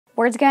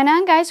What's going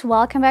on, guys?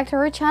 Welcome back to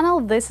our channel.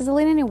 This is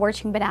Alina and you're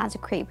watching Bonanza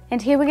Kreep.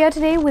 And here we go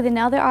today with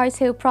another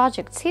ICO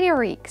project,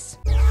 CDRX.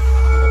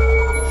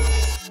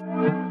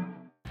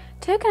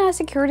 Tokenized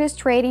securities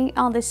trading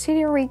on the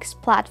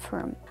CDRX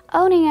platform.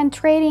 Owning and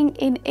trading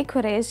in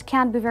equities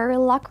can be very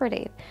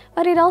lucrative,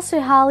 but it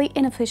also highly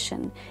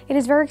inefficient. It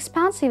is very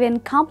expensive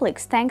and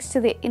complex thanks to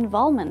the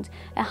involvement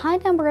a high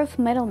number of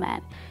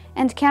middlemen,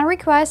 and can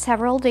require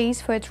several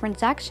days for a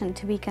transaction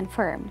to be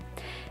confirmed.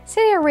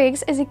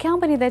 CDRX is a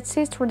company that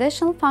sees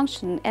traditional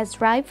function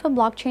as ripe for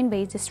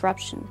blockchain-based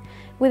disruption.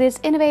 With its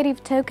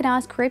innovative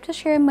tokenized crypto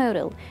share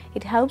model,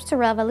 it hopes to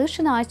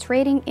revolutionize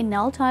trading in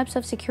all types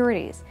of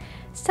securities,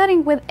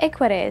 starting with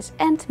equities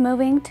and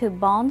moving to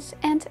bonds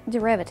and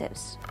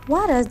derivatives.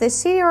 What does the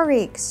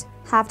CDRX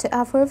have to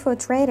offer for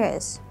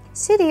traders?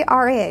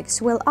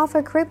 CDRX will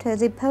offer crypto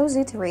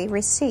depository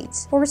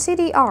receipts, or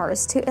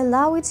CDRs, to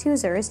allow its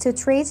users to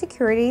trade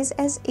securities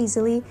as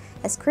easily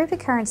as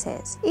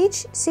cryptocurrencies.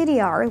 Each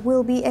CDR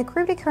will be a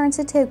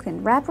cryptocurrency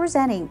token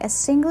representing a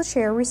single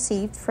share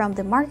received from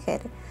the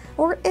market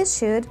or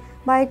issued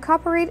by a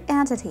corporate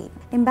entity.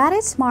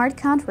 Embedded smart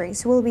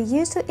contracts will be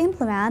used to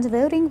implement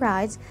voting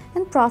rights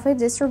and profit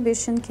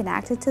distribution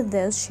connected to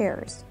those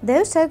shares.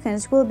 Those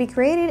tokens will be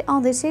created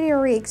on the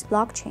CDRX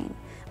blockchain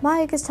by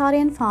a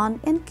custodian fund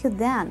and could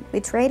then be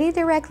traded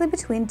directly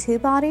between two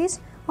parties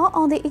or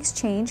on the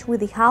exchange with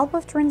the help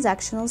of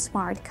transactional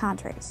smart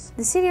contracts.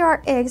 The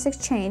CDRX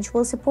exchange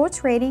will support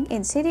trading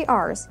in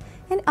CDRs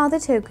and other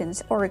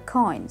tokens or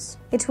coins.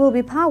 It will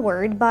be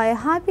powered by a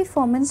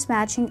high-performance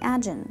matching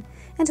engine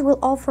and will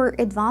offer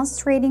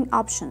advanced trading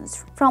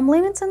options, from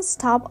limits and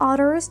stop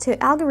orders to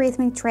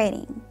algorithmic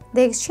trading.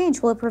 The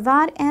exchange will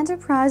provide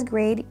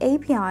enterprise-grade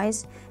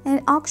APIs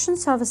and auction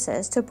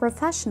services to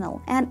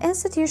professional and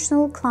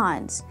institutional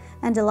clients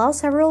and allow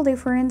several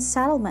different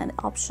settlement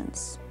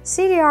options.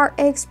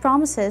 CDRX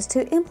promises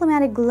to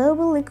implement a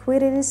global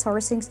liquidity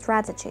sourcing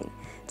strategy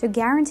to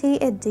guarantee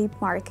a deep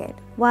market.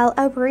 While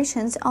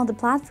operations on the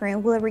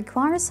platform will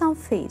require some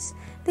fees,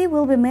 they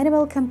will be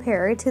minimal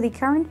compared to the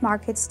current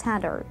market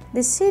standard. The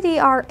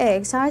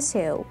CDRX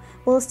ICO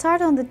will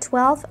start on the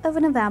 12th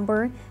of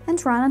November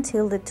and run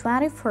until the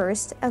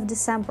 21st of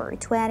December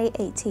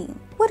 2018.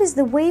 What is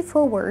the way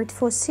forward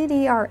for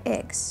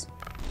CDRX?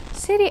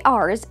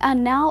 CDRs are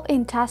now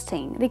in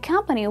testing. The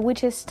company,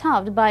 which is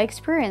staffed by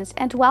experienced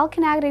and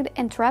well-connected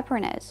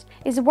entrepreneurs,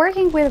 is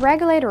working with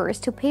regulators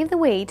to pave the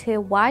way to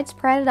a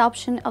widespread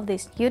adoption of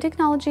this new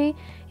technology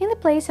in the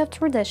place of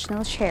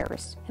traditional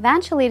shares.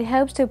 Eventually, it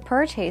hopes to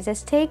purchase a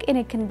stake in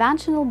a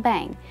conventional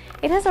bank.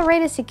 It has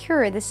already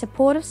secured the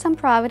support of some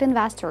private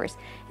investors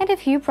and a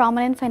few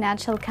prominent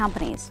financial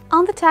companies.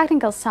 On the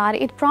technical side,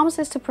 it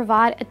promises to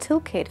provide a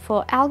toolkit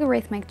for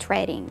algorithmic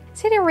trading.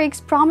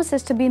 CDRX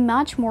promises to be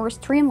much more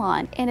streamlined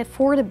and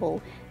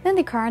affordable than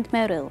the current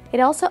model. It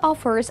also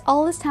offers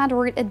all the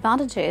standard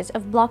advantages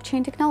of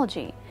blockchain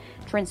technology: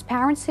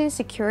 transparency,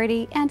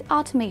 security, and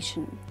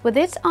automation. With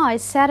its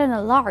eyes set on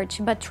a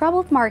large but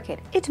troubled market,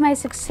 it may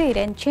succeed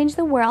and change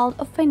the world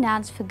of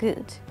finance for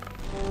good.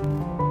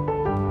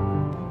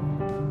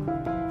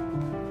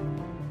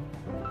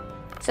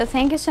 So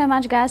thank you so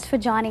much, guys, for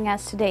joining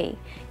us today.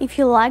 If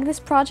you like this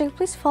project,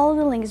 please follow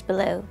the links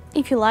below.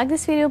 If you like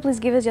this video,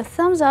 please give us your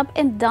thumbs up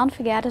and don't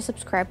forget to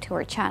subscribe to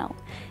our channel.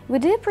 We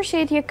do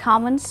appreciate your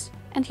comments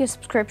and your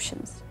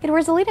subscriptions. It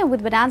was Alina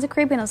with Bonanza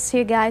Kreep, and I'll see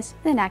you guys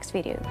in the next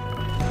video.